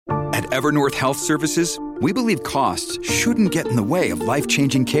At Evernorth Health Services, we believe costs shouldn't get in the way of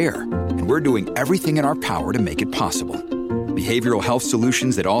life-changing care, and we're doing everything in our power to make it possible. Behavioral health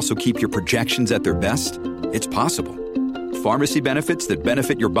solutions that also keep your projections at their best? It's possible. Pharmacy benefits that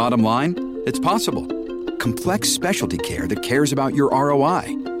benefit your bottom line? It's possible. Complex specialty care that cares about your ROI?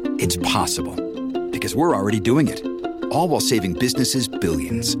 It's possible. Because we're already doing it. All while saving businesses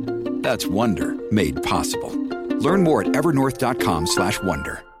billions. That's Wonder made possible. Learn more at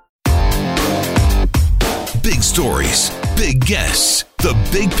evernorth.com/wonder. Big stories, big guests, the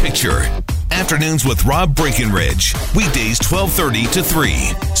big picture. Afternoons with Rob Breckenridge. Weekdays 12:30 to 3,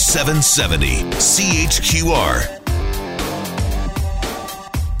 770 CHQR.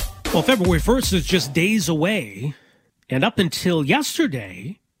 Well, February 1st is just days away. And up until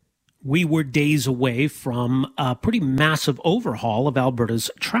yesterday, we were days away from a pretty massive overhaul of Alberta's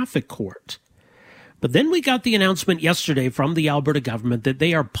traffic court. But then we got the announcement yesterday from the Alberta government that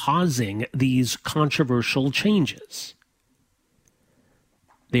they are pausing these controversial changes.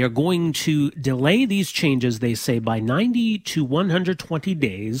 They are going to delay these changes, they say, by 90 to 120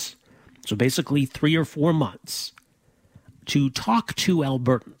 days, so basically 3 or 4 months, to talk to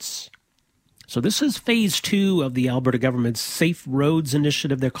Albertans. So this is phase 2 of the Alberta government's Safe Roads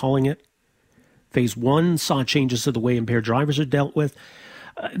Initiative, they're calling it. Phase 1 saw changes to the way impaired drivers are dealt with.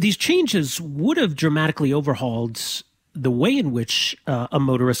 These changes would have dramatically overhauled the way in which a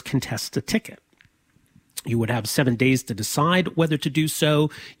motorist contests a ticket. You would have 7 days to decide whether to do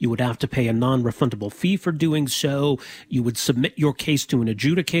so. You would have to pay a non-refundable fee for doing so. You would submit your case to an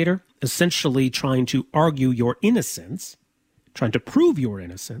adjudicator, essentially trying to argue your innocence, trying to prove your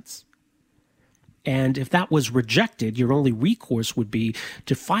innocence. And if that was rejected, your only recourse would be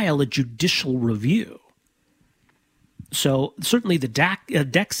to file a judicial review. So certainly the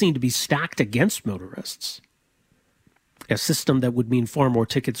deck seemed to be stacked against motorists. A system that would mean far more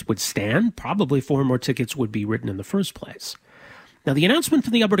tickets would stand, probably far more tickets would be written in the first place. Now, the announcement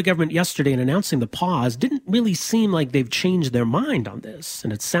from the Alberta government yesterday in announcing the pause didn't really seem like they've changed their mind on this.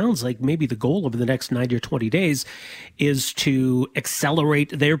 And it sounds like maybe the goal over the next 90 or 20 days is to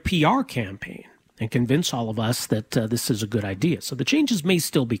accelerate their PR campaign and convince all of us that this is a good idea. So the changes may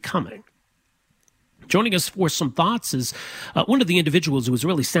still be coming. Joining us for some thoughts is one of the individuals who was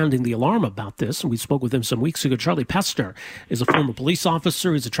really sounding the alarm about this, and we spoke with him some weeks ago. Charlie Pester is a former police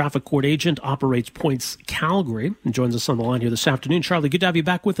officer. He's a traffic court agent, operates Points Calgary, and joins us on the line here this afternoon. Charlie, good to have you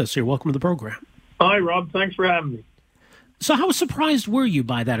back with us here. Welcome to the program. Hi, Rob. Thanks for having me. So how surprised were you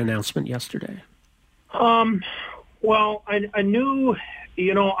by that announcement yesterday? Well, I knew,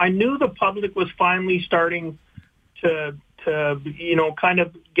 I knew the public was finally starting to kind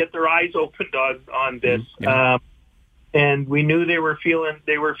of get their eyes opened on this. Yeah. And we knew they were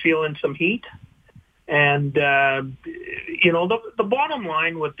feeling some heat. And, the bottom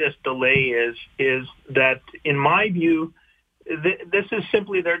line with this delay is that, in my view, this is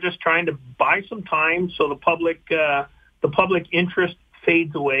simply they're just trying to buy some time so the public interest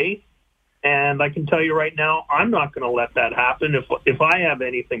fades away. And I can tell you right now, I'm not going to let that happen if I have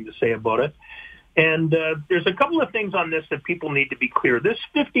anything to say about it. And there's a couple of things on this that people need to be clear. This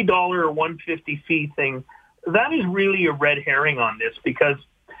 $50 or $150 fee thing, that is really a red herring on this, because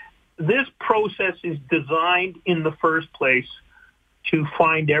this process is designed in the first place to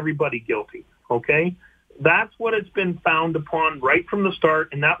find everybody guilty, okay? That's what it's been found upon right from the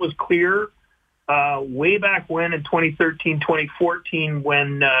start, and that was clear way back when in 2013, 2014,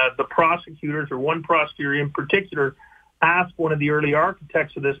 when the prosecutors, or one prosecutor in particular, asked one of the early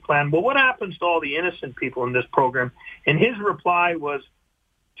architects of this plan, well, what happens to all the innocent people in this program? And his reply was,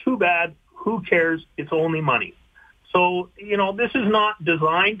 too bad, who cares, it's only money. So, this is not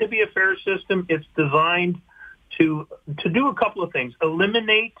designed to be a fair system. It's designed to do a couple of things.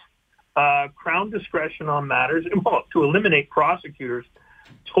 Eliminate Crown discretion on matters, well, to eliminate prosecutors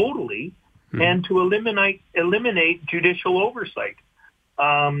totally, and to eliminate judicial oversight.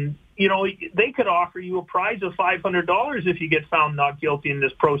 They could offer you a prize of $500 if you get found not guilty in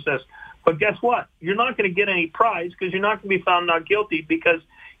this process. But guess what? You're not going to get any prize because you're not going to be found not guilty, because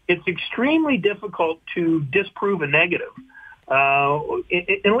it's extremely difficult to disprove a negative.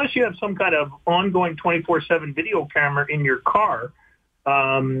 Unless you have some kind of ongoing 24/7 video camera in your car,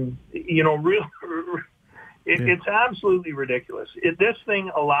 it's absolutely ridiculous. This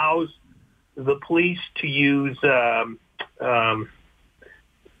thing allows the police to use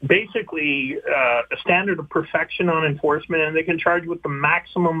basically a standard of perfection on enforcement, and they can charge with the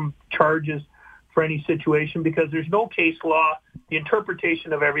maximum charges for any situation because there's no case law. The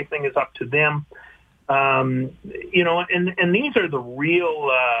interpretation of everything is up to them. And these are the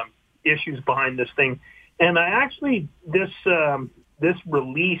real issues behind this thing. And this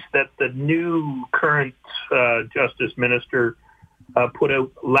release that the new current Justice Minister put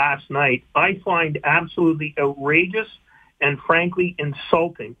out last night, I find absolutely outrageous and frankly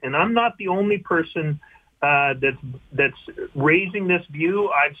insulting. And I'm not the only person that's raising this view.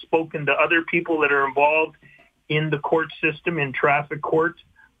 I've spoken to other people that are involved in the court system, in traffic court,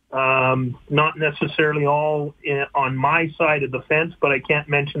 not necessarily all on my side of the fence, but I can't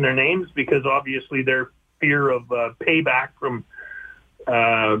mention their names because obviously their fear of payback from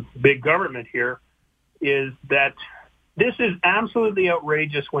big government here is that this is absolutely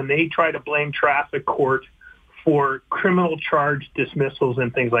outrageous when they try to blame traffic court for criminal charge dismissals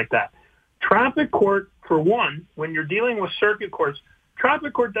and things like that. Traffic court, for one, when you're dealing with circuit courts,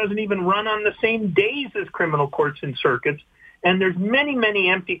 traffic court doesn't even run on the same days as criminal courts and circuits, and there's many, many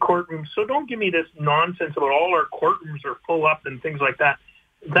empty courtrooms. So don't give me this nonsense about all our courtrooms are full up and things like that.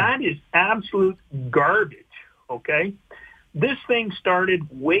 That is absolute garbage, okay? This thing started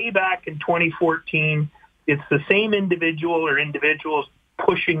way back in 2014. It's the same individual or individuals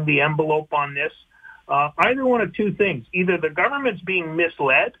pushing the envelope on this. Either one of two things. Either the government's being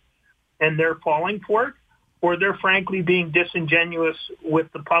misled and they're falling for it, or they're frankly being disingenuous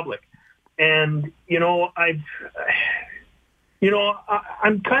with the public. And,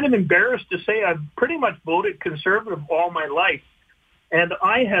 I'm kind of embarrassed to say I've pretty much voted conservative all my life. And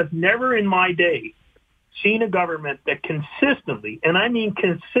I have never in my day seen a government that consistently, and I mean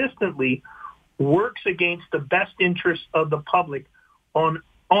consistently, works against the best interests of the public on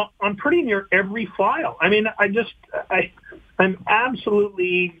pretty near every file. I mean, I'm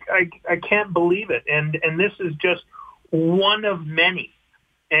absolutely, I can't believe it. And this is just one of many.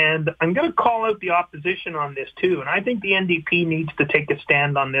 And I'm going to call out the opposition on this too. And I think the NDP needs to take a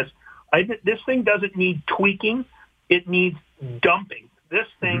stand on this. This thing doesn't need tweaking. It needs dumping. This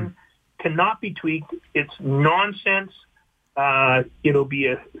thing cannot be tweaked. It's nonsense. It'll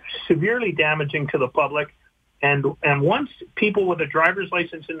be severely damaging to the public. And once people with a driver's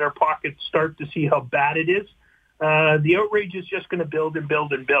license in their pockets start to see how bad it is, the outrage is just going to build and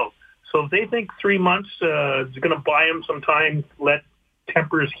build and build. So if they think 3 months is going to buy them some time, let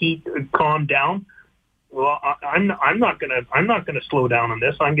tempers heat, calm down. Well, I'm not going to slow down on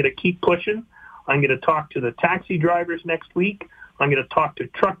this. I'm going to keep pushing. I'm going to talk to the taxi drivers next week. I'm going to talk to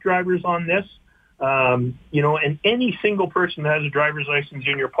truck drivers on this. And any single person that has a driver's license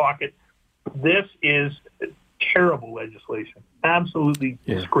in your pocket, this is terrible legislation. Absolutely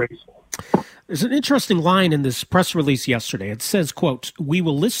disgraceful. There's an interesting line in this press release yesterday. It says, quote, "We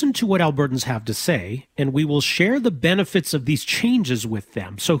will listen to what Albertans have to say, and we will share the benefits of these changes with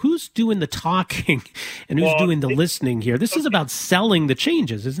them." So who's doing the talking and who's doing the listening here? This is about selling the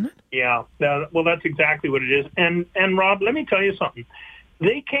changes, isn't it? Yeah. Well, that's exactly what it is. And Rob, let me tell you something.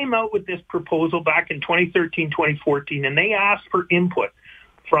 They came out with this proposal back in 2013, 2014, and they asked for input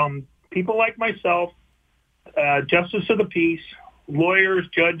from people like myself, Justice of the Peace, lawyers,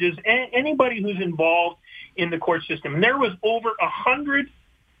 judges, anybody who's involved in the court system. And there was over 100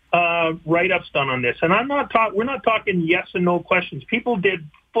 write-ups done on this. And we're not talking yes and no questions. People did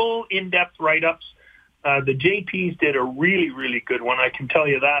full in-depth write-ups. The JPs did a really, really good one. I can tell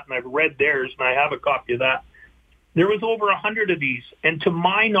you that. And I've read theirs and I have a copy of that. There was over 100 of these. And to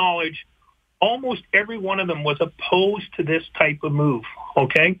my knowledge, almost every one of them was opposed to this type of move.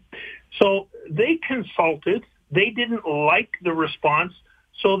 Okay. So they consulted. They didn't like the response,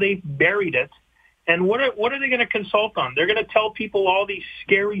 so they buried it. And what are they going to consult on? They're going to tell people all these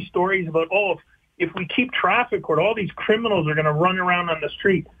scary stories about, if we keep traffic court, all these criminals are going to run around on the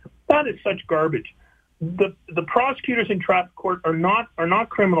street. That is such garbage. The prosecutors in traffic court are not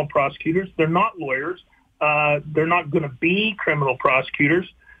criminal prosecutors. They're not lawyers. They're not going to be criminal prosecutors.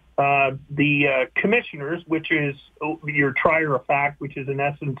 The commissioners, which is your trier of fact, which is in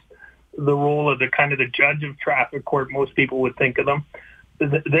essence the role of the kind of the judge of traffic court, most people would think of them.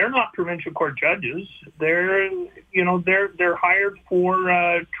 They're not provincial court judges. They're hired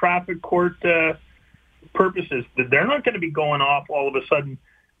for traffic court purposes. They're not going to be going off all of a sudden,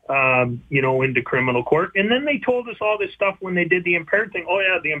 into criminal court. And then they told us all this stuff when they did the impaired thing. Oh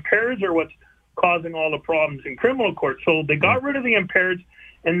yeah, the impaireds are what's causing all the problems in criminal court. So they got rid of the impaireds,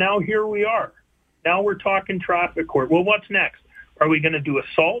 and now here we are. Now we're talking traffic court. Well, what's next? Are we going to do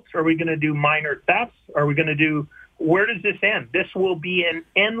assaults? Are we going to do minor thefts? Are we going to do, where does this end? This will be an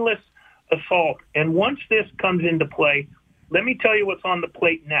endless assault. And once this comes into play, let me tell you what's on the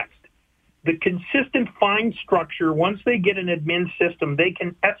plate next. The consistent fine structure, once they get an admin system, they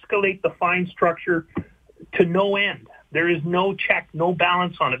can escalate the fine structure to no end. There is no check, no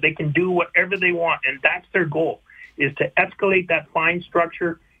balance on it. They can do whatever they want, and that's their goal, is to escalate that fine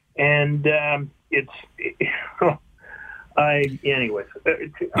structure. And Anyways,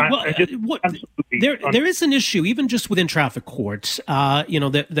 there is an issue even just within traffic courts.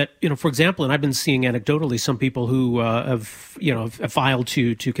 For example, and I've been seeing anecdotally some people who have filed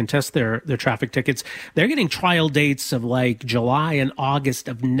to contest their traffic tickets. They're getting trial dates of like July and August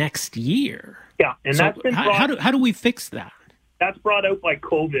of next year. Yeah, and so that's been how do we fix that? That's brought out by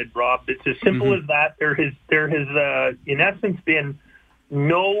COVID, Rob. It's as simple as that. There has in essence been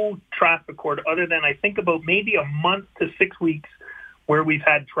no traffic court other than I think about maybe a month to 6 weeks where we've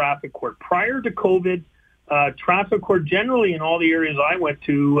had traffic court. Prior to COVID, traffic court generally in all the areas I went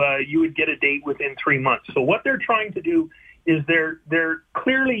to, you would get a date within 3 months. So what they're trying to do is they're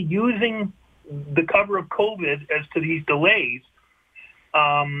clearly using the cover of COVID as to these delays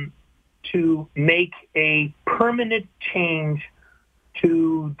to make a permanent change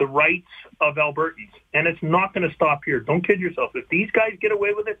to the rights of Albertans. And it's not going to stop here. Don't kid yourself. If these guys get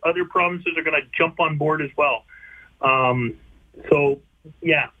away with it, other provinces are going to jump on board as well. So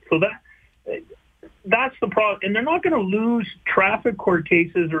that's the problem. And they're not going to lose traffic court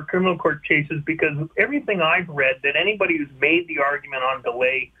cases or criminal court cases because everything I've read that anybody who's made the argument on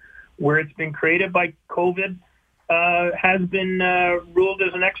delay where it's been created by COVID has been ruled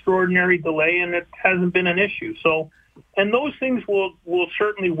as an extraordinary delay, and it hasn't been an issue. So, and those things will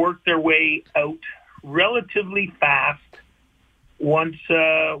certainly work their way out relatively fast once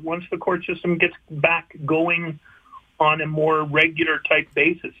the court system gets back going on a more regular type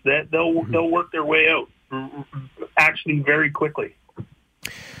basis. That they'll work their way out actually very quickly.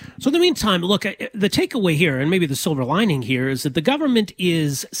 So in the meantime, look, the takeaway here, and maybe the silver lining here, is that the government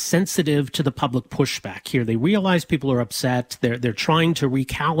is sensitive to the public pushback here. They realize people are upset. They're trying to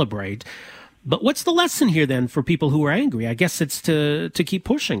recalibrate. But what's the lesson here then for people who are angry? I guess it's to keep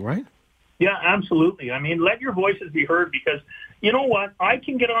pushing, right? Yeah, absolutely. I mean, let your voices be heard because you know what? I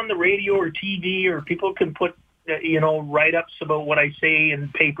can get on the radio or TV or people can put, write-ups about what I say in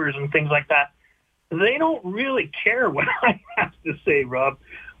papers and things like that. They don't really care what I have to say, Rob.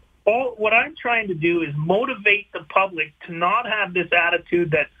 What I'm trying to do is motivate the public to not have this attitude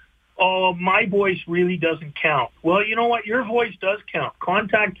that, oh, my voice really doesn't count. Well, you know what? Your voice does count.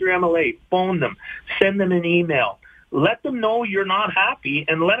 Contact your MLA, phone them, send them an email. Let them know you're not happy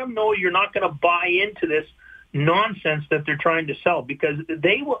and let them know you're not going to buy into this nonsense that they're trying to sell because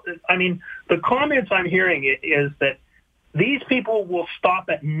they will. I mean, the comments I'm hearing is that these people will stop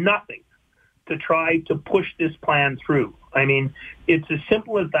at nothing to try to push this plan through. I mean, it's as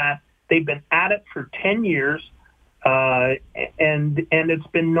simple as that. They've been at it for 10 years, and it's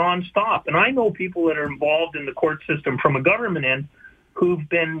been nonstop. And I know people that are involved in the court system from a government end who've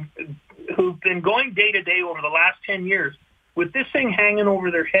been going day to day over the last 10 years with this thing hanging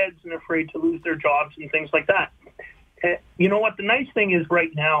over their heads and afraid to lose their jobs and things like that. You know what? The nice thing is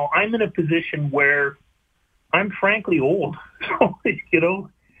right now I'm in a position where I'm frankly old. So,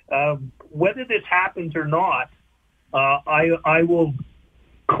 whether this happens or not, I will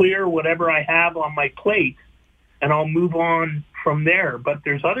clear whatever I have on my plate and I'll move on from there. But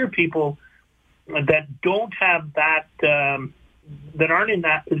there's other people that don't have that, that aren't in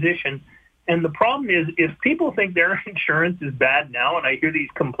that position. And the problem is if people think their insurance is bad now, and I hear these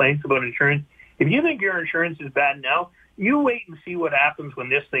complaints about insurance, if you think your insurance is bad now, you wait and see what happens when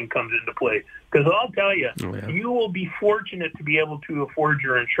this thing comes into play. Because I'll tell you, you will be fortunate to be able to afford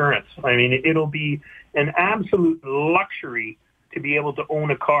your insurance. I mean, it'll be an absolute luxury to be able to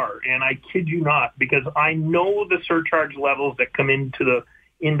own a car. And I kid you not, because I know the surcharge levels that come into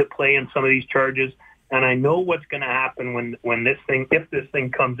play in some of these charges, and I know what's going to happen when this thing, if this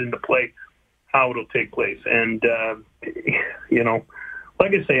thing comes into play, how it'll take place. And,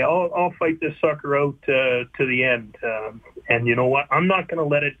 like I say, I'll fight this sucker out to the end. And you know what? I'm not going to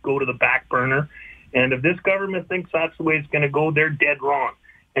let it go to the back burner. And if this government thinks that's the way it's going to go, they're dead wrong.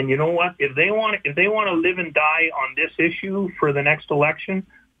 And you know what? If they want to live and die on this issue for the next election,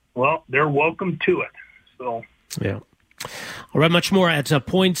 well, they're welcome to it. So yeah. All right, much more at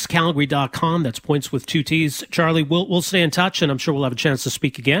pointscalgary.com. That's points with 2 T's. Charlie, we'll stay in touch, and I'm sure we'll have a chance to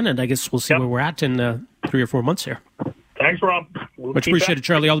speak again. And I guess we'll see where we're at in 3 or 4 months here. Thanks, Rob. Much appreciated,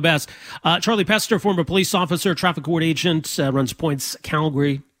 Charlie. All the best. Charlie Pester, former police officer, traffic court agent, runs Points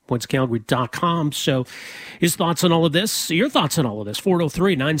Calgary, pointscalgary.com. So his thoughts on all of this, your thoughts on all of this,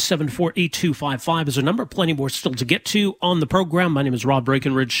 403-974-8255 is our number. Plenty more still to get to on the program. My name is Rob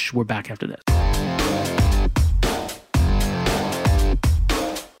Breckenridge. We're back after this.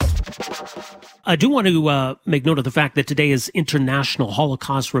 I do want to make note of the fact that today is International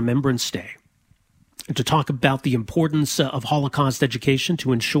Holocaust Remembrance Day. And to talk about the importance of Holocaust education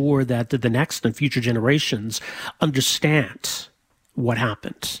to ensure that the next and future generations understand what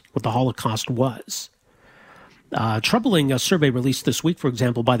happened, what the Holocaust was. Troubling survey released this week, for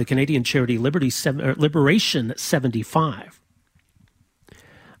example, by the Canadian charity Liberation 75.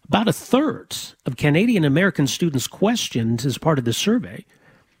 About a third of Canadian American students questioned as part of the survey,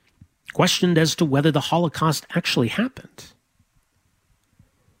 questioned as to whether the Holocaust actually happened.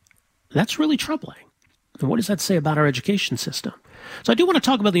 That's really troubling. And what does that say about our education system? So I do want to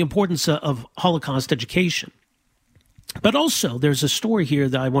talk about the importance of Holocaust education. But also, there's a story here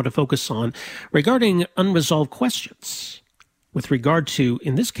that I want to focus on regarding unresolved questions with regard to,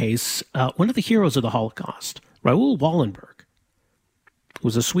 in this case, one of the heroes of the Holocaust, Raoul Wallenberg, who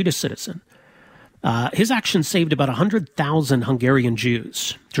was a Swedish citizen. His actions saved about 100,000 Hungarian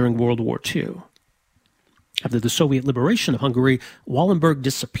Jews during World War II. After the Soviet liberation of Hungary, Wallenberg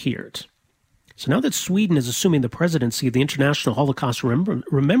disappeared. So now that Sweden is assuming the presidency of the International Holocaust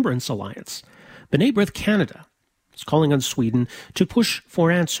Remembrance Alliance, B'nai B'rith Canada is calling on Sweden to push for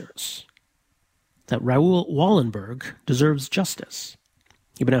answers, that Raoul Wallenberg deserves justice,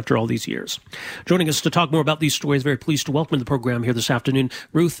 even after all these years. Joining us to talk more about these stories, very pleased to welcome to the program here this afternoon,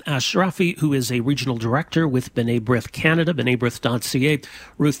 Ruth Ashrafi, who is a regional director with B'nai B'rith Canada, b'naibrith.ca.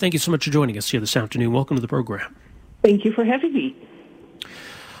 Ruth, thank you so much for joining us here this afternoon. Welcome to the program. Thank you for having me.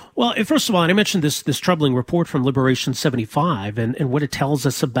 Well, first of all, I mentioned this troubling report from Liberation 75 and what it tells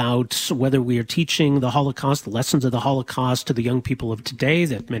us about whether we are teaching the Holocaust, the lessons of the Holocaust to the young people of today,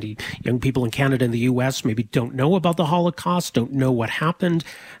 that many young people in Canada and the U.S. maybe don't know about the Holocaust, don't know what happened.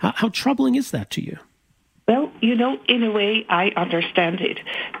 How troubling is that to you? Well, in a way, I understand it.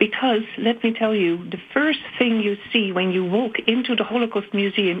 Because, let me tell you, the first thing you see when you walk into the Holocaust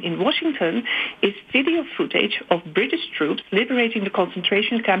Museum in Washington is video footage of British troops liberating the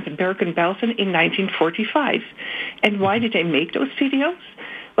concentration camp in Bergen-Belsen in 1945. And why did they make those videos?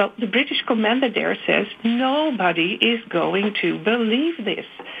 Well, the British commander there says, nobody is going to believe this.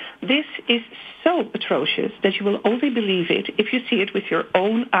 This is so atrocious that you will only believe it if you see it with your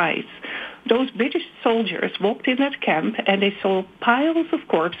own eyes. Those British soldiers walked in that camp and they saw piles of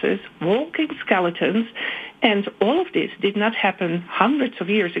corpses, walking skeletons, and all of this did not happen hundreds of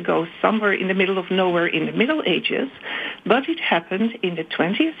years ago, somewhere in the middle of nowhere in the Middle Ages, but it happened in the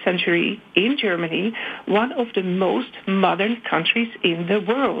 20th century in Germany, one of the most modern countries in the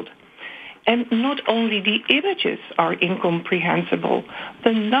world. And not only the images are incomprehensible,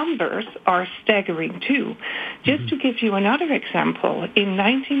 the numbers are staggering too. Just to give you another example, in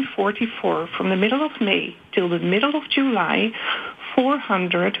 1944, from the middle of May till the middle of July,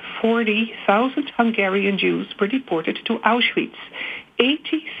 440,000 Hungarian Jews were deported to Auschwitz.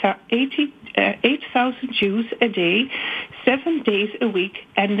 8,000 Jews a day, 7 days a week,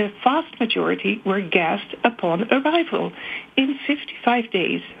 and the vast majority were gassed upon arrival. In 55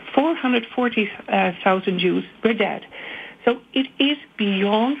 days, 440,000 Jews were dead. So it is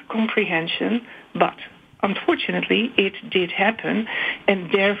beyond comprehension, but unfortunately it did happen,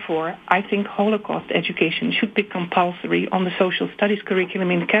 and therefore I think Holocaust education should be compulsory on the social studies curriculum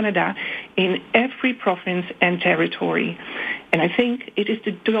in Canada in every province and territory. And I think it is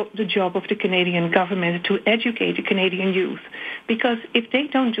the job of the Canadian government to educate the Canadian youth, because if they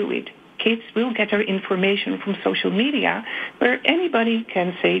don't do it, kids will get their information from social media where anybody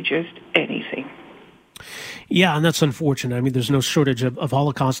can say just anything. Yeah, and that's unfortunate. I mean, there's no shortage of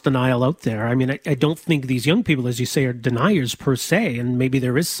Holocaust denial out there. I mean, I don't think these young people, as you say, are deniers per se, and maybe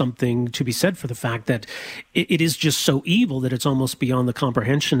there is something to be said for the fact that it is just so evil that it's almost beyond the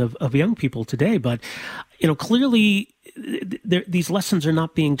comprehension of young people today. But, clearly these lessons are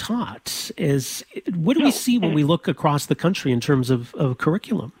not being taught. What do we see when we look across the country in terms of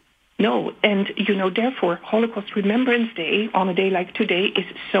curriculum? No, and therefore, Holocaust Remembrance Day on a day like today is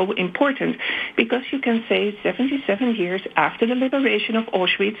so important, because you can say 77 years after the liberation of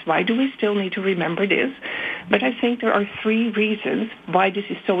Auschwitz, why do we still need to remember this? But I think there are 3 reasons why this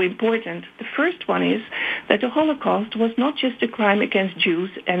is so important. The first one is that the Holocaust was not just a crime against Jews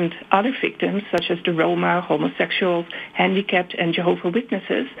and other victims, such as the Roma, homosexuals, handicapped, and Jehovah's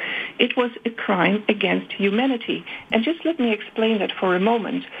Witnesses. It was a crime against humanity. And just let me explain that for a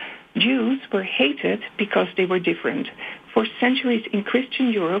moment. Jews were hated because they were different. For centuries in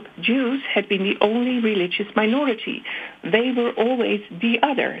Christian Europe, Jews had been the only religious minority. They were always the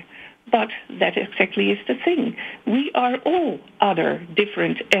other. But that exactly is the thing. We are all other,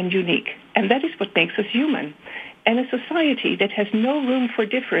 different, and unique. And that is what makes us human. And a society that has no room for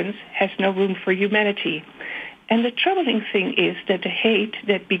difference has no room for humanity. And the troubling thing is that the hate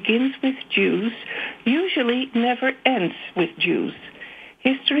that begins with Jews usually never ends with Jews.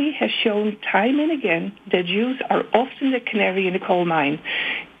 History has shown time and again that Jews are often the canary in the coal mine.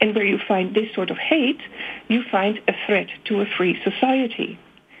 And where you find this sort of hate, you find a threat to a free society.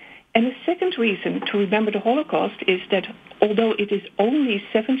 And the second reason to remember the Holocaust is that although it is only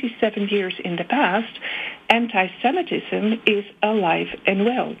 77 years in the past, anti-Semitism is alive and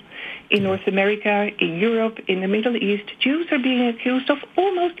well. In North America, in Europe, in the Middle East, Jews are being accused of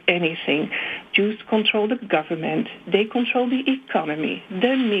almost anything. Jews control the government. They control the economy,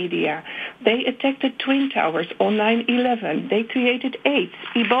 the media. They attacked the Twin Towers on 9/11. They created AIDS,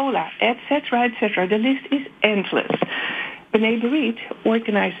 Ebola, etc., etc. The list is endless. B'nai B'rith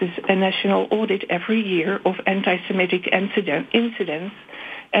organizes a national audit every year of anti-Semitic incidents,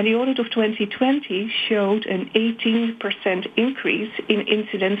 and the audit of 2020 showed an 18% increase in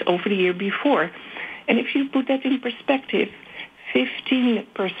incidents over the year before. And if you put that in perspective,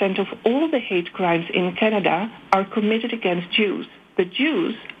 15% of all the hate crimes in Canada are committed against Jews. The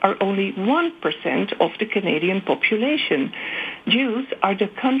Jews are only 1% of the Canadian population. Jews are the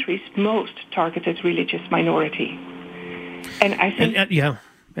country's most targeted religious minority. And I think...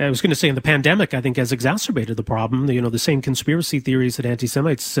 I was going to say, in the pandemic, I think, has exacerbated the problem. You know, the same conspiracy theories that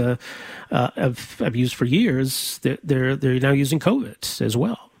anti-Semites have used for years, they're now using COVID as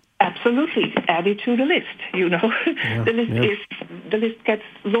well. Absolutely, added to the list. You know, the list gets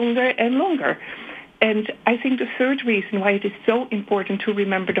longer and longer. And I think the third reason why it is so important to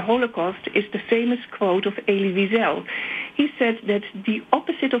remember the Holocaust is the famous quote of Elie Wiesel. He said that the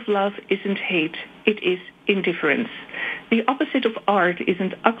opposite of love isn't hate, it is indifference. The opposite of art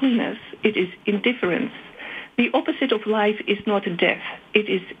isn't ugliness, it is indifference. The opposite of life is not death, it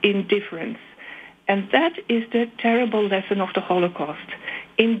is indifference. And that is the terrible lesson of the Holocaust.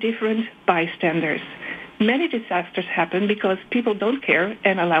 Indifferent bystanders. Many disasters happen because people don't care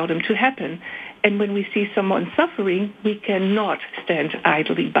and allow them to happen. And when we see someone suffering, we cannot stand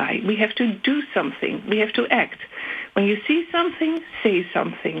idly by. We have to do something. We have to act. When you see something, say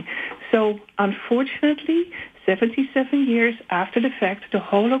something. So, unfortunately, 77 years after the fact, the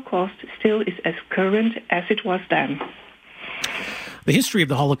Holocaust still is as current as it was then. The history of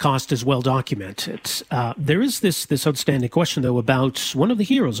the Holocaust is well documented. There is this outstanding question, though, about one of the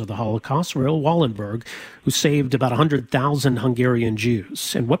heroes of the Holocaust, Raoul Wallenberg, who saved about 100,000 Hungarian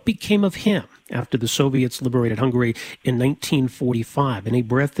Jews. And what became of him after the Soviets liberated Hungary in 1945? B'nai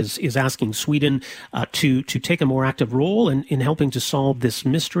B'rith is asking Sweden to take a more active role in helping to solve this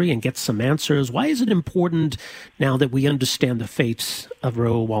mystery and get some answers. Why is it important now that we understand the fate of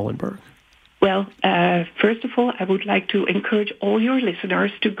Raoul Wallenberg? Well, first of all, I would like to encourage all your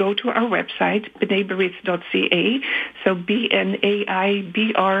listeners to go to our website, bnaib'rith.ca, so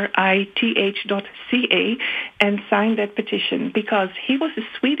BNAIBRITH.ca, and sign that petition, because he was a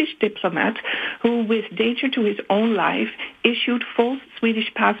Swedish diplomat who, with danger to his own life, issued false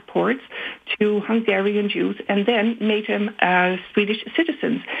Swedish passports to Hungarian Jews and then made them Swedish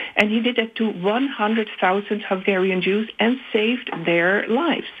citizens. And he did that to 100,000 Hungarian Jews and saved their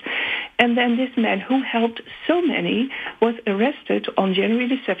lives. And then this man, who helped so many, was arrested on January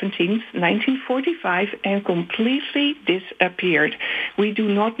the 17th, 1945, and completely disappeared. We do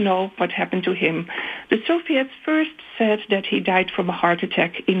not know what happened to him. The Soviets first said that he died from a heart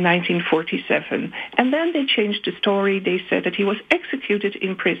attack in 1947. And then they changed the story. They said that he was executed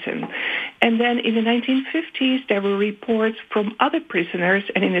in prison. And then in the 1950s, there were reports from other prisoners,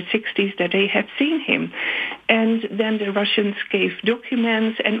 and in the 60s that they had seen him. And then the Russians gave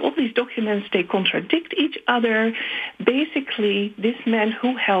documents, and all these documents, they contradict each other. Basically, this man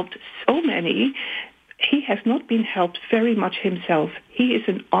who helped so many, he has not been helped very much himself. He is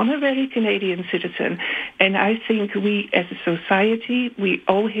an honorary Canadian citizen, and I think we as a society, we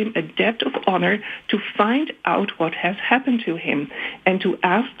owe him a debt of honor to find out what has happened to him and to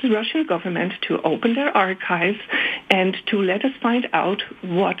ask the Russian government to open their archives and to let us find out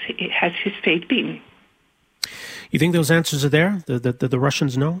what has his fate been. You think those answers are there, that the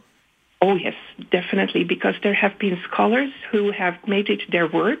Russians know? Oh, yes, definitely, because there have been scholars who have made it their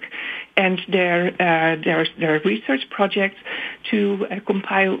work and their research projects to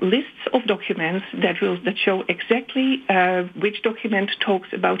compile lists of documents that show exactly which document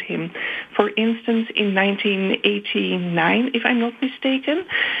talks about him. For instance, in 1989, if I'm not mistaken,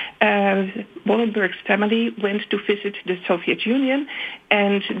 Wallenberg's family went to visit the Soviet Union,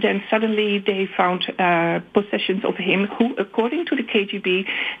 and then suddenly they found possessions of him who, according to the KGB,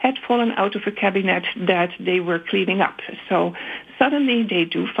 had fallen out of a cabinet that they were cleaning up. So suddenly they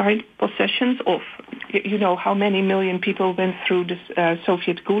do find possessions of, you know, how many million people went through the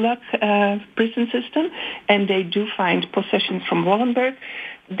Soviet Gulag prison system, and they do find possessions from Wallenberg.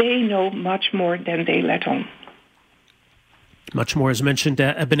 They know much more than they let on. Much more is mentioned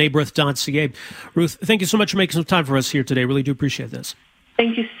at bnaib'rith.ca. Ruth, thank you so much for making some time for us here today. Really do appreciate this.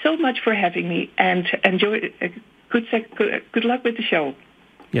 Thank you so much for having me, and enjoy. Good luck with the show.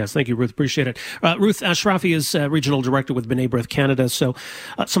 Yes, thank you, Ruth. Appreciate it. Ruth Ashrafi is Regional Director with B'nai B'rith Canada. So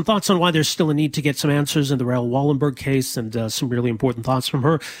some thoughts on why there's still a need to get some answers in the Raoul Wallenberg case, and some really important thoughts from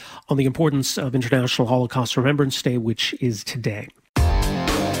her on the importance of International Holocaust Remembrance Day, which is today.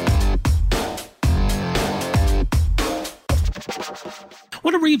 I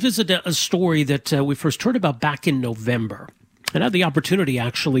want to revisit a story that we first heard about back in November. And I had the opportunity,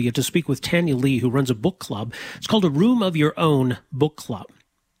 actually, to speak with Tanya Lee, who runs a book club. It's called A Room of Your Own Book Club.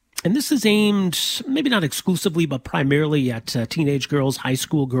 And this is aimed, maybe not exclusively, but primarily at teenage girls, high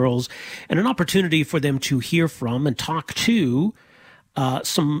school girls, and an opportunity for them to hear from and talk to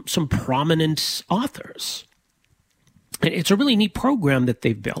some prominent authors. It's a really neat program that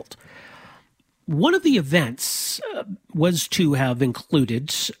they've built. One of the events was to have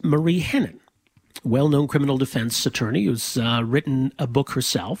included Marie Henein, well-known criminal defense attorney who's written a book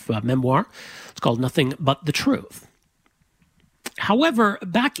herself, a memoir. It's called Nothing But the Truth. However,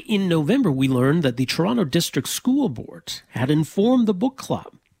 back in November, we learned that the Toronto District School Board had informed the book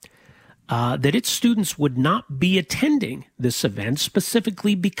club that its students would not be attending this event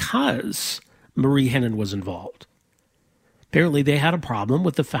specifically because Marie Henein was involved. Apparently, they had a problem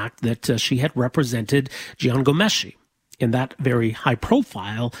with the fact that she had represented Jian Ghomeshi in that very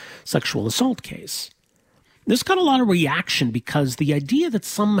high-profile sexual assault case. This got a lot of reaction because the idea that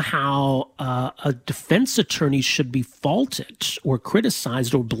somehow a defense attorney should be faulted or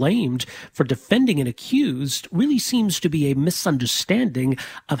criticized or blamed for defending an accused really seems to be a misunderstanding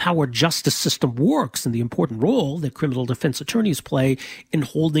of how our justice system works and the important role that criminal defense attorneys play in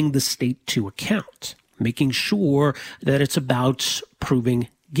holding the state to account, making sure that it's about proving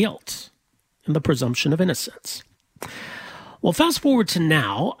guilt and the presumption of innocence. Well, fast forward to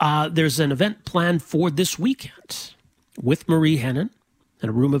now, there's an event planned for this weekend with Marie Henein and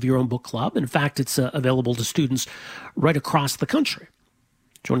A Room of Your Own Book Club. In fact, it's available to students right across the country.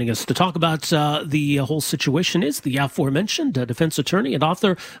 Joining us to talk about the whole situation is the aforementioned defense attorney and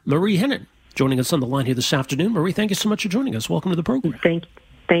author Marie Henein. Joining us on the line here this afternoon. Marie, thank you so much for joining us. Welcome to the program.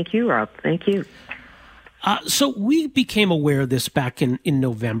 Thank you, Rob. Thank you. So we became aware of this back in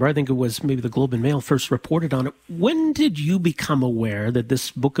November. I think it was maybe the Globe and Mail first reported on it. When did you become aware that this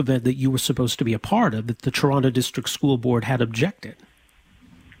book event that you were supposed to be a part of, that the Toronto District School Board had objected?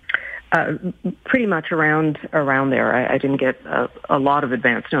 Pretty much around there. I didn't get a lot of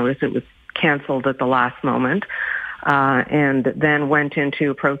advance notice. It was canceled at the last moment, and then went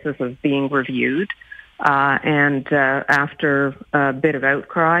into a process of being reviewed. And after a bit of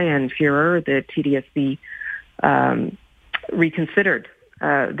outcry and furor, the TDSB reconsidered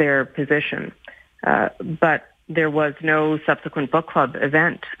their position. But there was no subsequent book club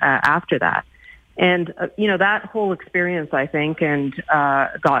event after that. And, that whole experience, I think, and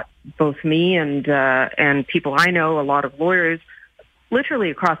got both me and people I know, a lot of lawyers, literally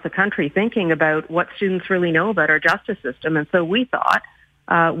across the country, thinking about what students really know about our justice system. And so we thought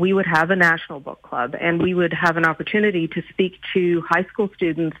we would have a national book club, and we would have an opportunity to speak to high school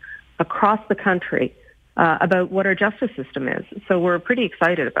students across the country about what our justice system is. So we're pretty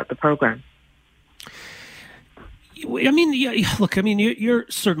excited about the program. I mean, look, I mean, you're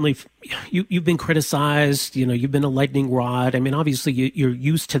certainly, you've been criticized, you've been a lightning rod. I mean, obviously you're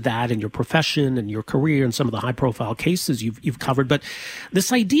used to that in your profession and your career and some of the high profile cases you've covered. But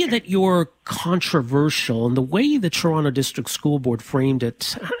this idea that you're controversial and the way the Toronto District School Board framed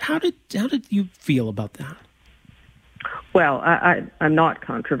it, how did you feel about that? Well, I'm not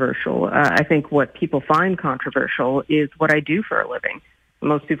controversial. I think what people find controversial is what I do for a living.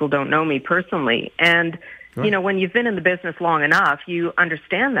 Most people don't know me personally. And when you've been in the business long enough, you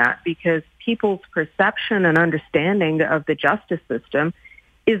understand that because people's perception and understanding of the justice system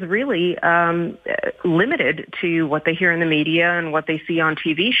is really limited to what they hear in the media and what they see on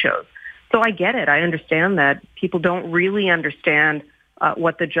TV shows. So I get it. I understand that people don't really understand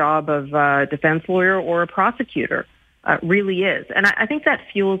what the job of a defense lawyer or a prosecutor really is. And I think that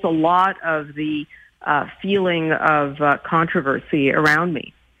fuels a lot of the feeling of controversy around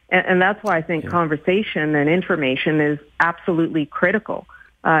me. And that's why I think conversation and information is absolutely critical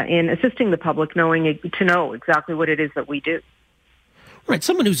in assisting the public to know exactly what it is that we do. Right.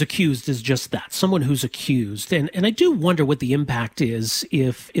 Someone who's accused is just that, someone who's accused. And I do wonder what the impact is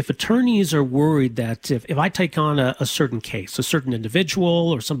if attorneys are worried that if I take on a certain case, a certain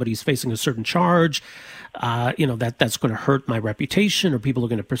individual or somebody's facing a certain charge, that's going to hurt my reputation or people are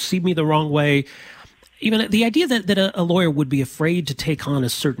going to perceive me the wrong way. Even the idea that a lawyer would be afraid to take on a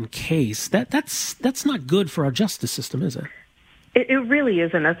certain case, that's not good for our justice system, is it? It really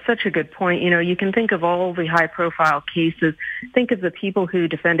isn't. That's such a good point. You can think of all the high-profile cases. Think of the people who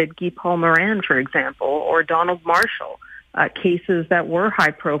defended Guy Paul Moran, for example, or Donald Marshall. cases that were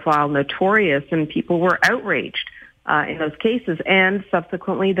high-profile, notorious, and people were outraged in those cases. And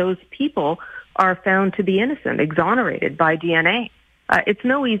subsequently, those people are found to be innocent, exonerated by DNA. It's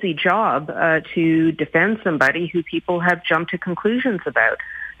no easy job to defend somebody who people have jumped to conclusions about.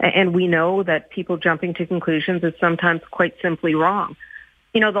 And we know that people jumping to conclusions is sometimes quite simply wrong.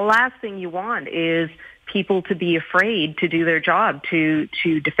 You know, the last thing you want is people to be afraid to do their job, to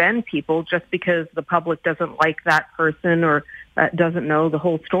defend people just because the public doesn't like that person or doesn't know the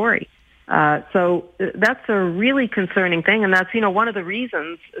whole story. So that's a really concerning thing, and that's, you know, one of the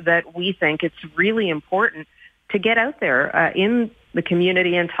reasons that we think it's really important to get out there in the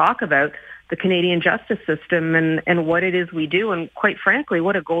community and talk about the Canadian justice system and what it is we do, and quite frankly,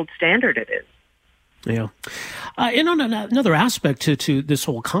 what a gold standard it is. Yeah. And on another aspect to this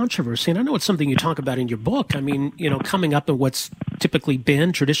whole controversy, and I know it's something you talk about in your book, I mean, you know, coming up in what's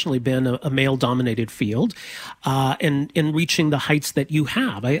traditionally been a male-dominated field, and reaching the heights that you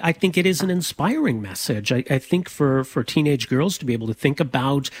have. I think it is an inspiring message. I think for teenage girls to be able to think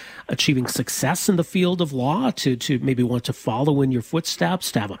about achieving success in the field of law, to maybe want to follow in your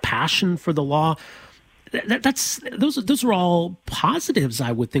footsteps, to have a passion for the law, those are all positives,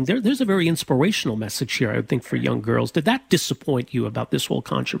 I would think. There's a very inspirational message here, I would think, for young girls. Did that disappoint you about this whole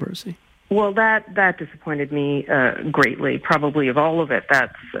controversy? Well, that disappointed me greatly, probably of all of it.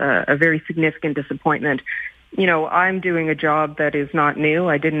 That's a very significant disappointment. You know, I'm doing a job that is not new.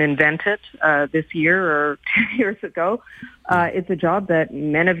 I didn't invent it this year or 2 years ago. It's a job that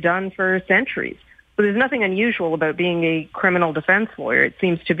men have done for centuries. So there's nothing unusual about being a criminal defense lawyer. It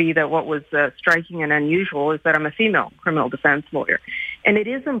seems to be that what was striking and unusual is that I'm a female criminal defense lawyer. And it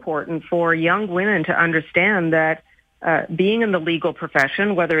is important for young women to understand that being in the legal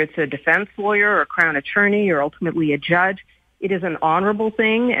profession, whether it's a defense lawyer or a Crown attorney or ultimately a judge, it is an honorable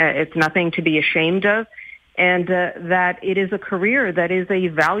thing. It's nothing to be ashamed of. And that it is a career that is a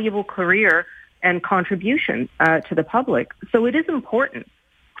valuable career and contribution to the public. So it is important.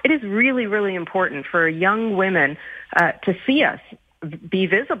 It is really, really important for young women to see us be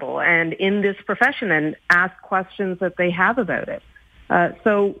visible and in this profession and ask questions that they have about it.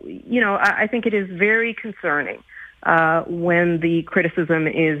 So, you know, I think it is very concerning when the criticism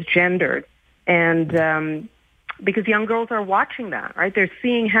is gendered. And because young girls are watching that, right? They're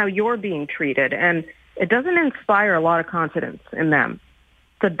seeing how you're being treated. And it doesn't inspire a lot of confidence in them.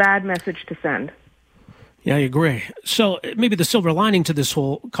 It's a bad message to send. Yeah, I agree. So maybe the silver lining to this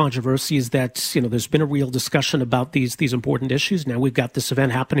whole controversy is that, you know, there's been a real discussion about these important issues. Now we've got this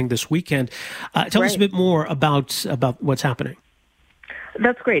event happening this weekend. Tell us a bit more about what's happening.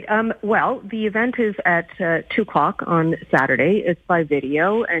 That's great. Well, the event is at 2 o'clock on Saturday. It's by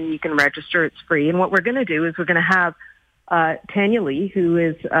video, and you can register. It's free. And what we're going to do is we're going to have Tanya Lee, who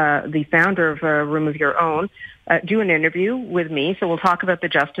is the founder of Room of Your Own, do an interview with me. So we'll talk about the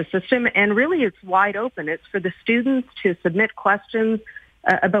justice system. And really, it's wide open. It's for the students to submit questions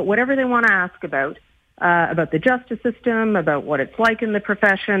about whatever they want to ask about the justice system, about what it's like in the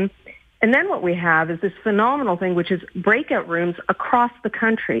profession. And then what we have is this phenomenal thing, which is breakout rooms across the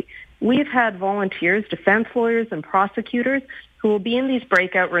country. We've had volunteers, defense lawyers and prosecutors who will be in these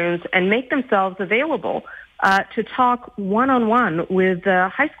breakout rooms and make themselves available to talk one-on-one with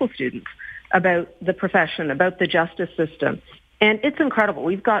high school students about the profession, about the justice system. And it's incredible.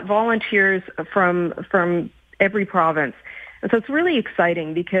 We've got volunteers from every province. And so it's really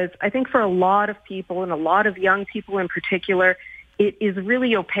exciting because I think for a lot of people, and a lot of young people in particular, it is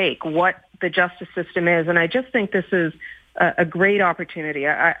really opaque what the justice system is. And I just think this is a great opportunity.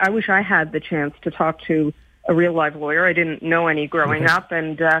 I wish I had the chance to talk to a real live lawyer. I didn't know any growing up,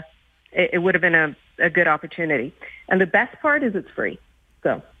 and it would have been a good opportunity. And the best part is it's free.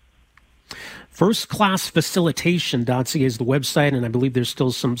 So firstclassfacilitation.ca is the website, and I believe there's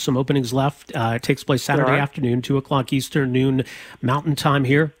still some openings left. It takes place Saturday afternoon, 2 o'clock Eastern, noon Mountain Time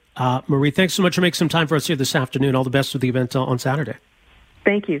here. Marie, thanks so much for making some time for us here this afternoon. All the best with the event on Saturday.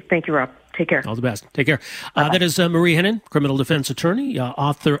 Thank you. Thank you, Rob. Take care. All the best. Take care. That is Marie Henein, criminal defense attorney,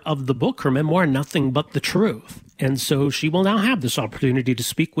 author of the book, her memoir, Nothing But the Truth. And so she will now have this opportunity to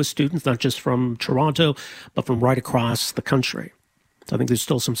speak with students, not just from Toronto, but from right across the country. So I think there's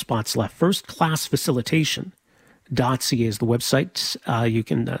still some spots left. Firstclassfacilitation.ca is the website. You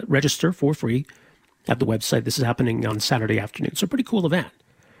can register for free at the website. This is happening on Saturday afternoon. So a pretty cool event.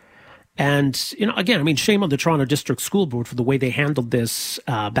 And, you know, again, I mean, shame on the Toronto District School Board for the way they handled this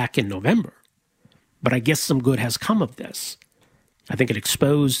back in November. But I guess some good has come of this. I think it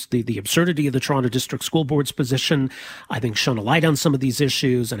exposed the absurdity of the Toronto District School Board's position. I think shone a light on some of these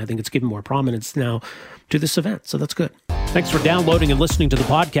issues, and I think it's given more prominence now to this event. So that's good. Thanks for downloading and listening to the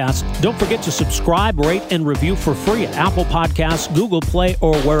podcast. Don't forget to subscribe, rate, and review for free at Apple Podcasts, Google Play,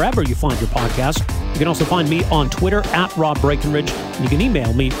 or wherever you find your podcast. You can also find me on Twitter at Rob Breckenridge, and you can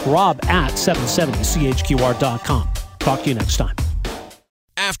email me, rob@770chqr.com. Talk to you next time.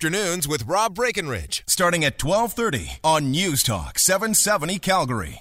 Afternoons with Rob Breckenridge, starting at 12:30 on News Talk 770 Calgary.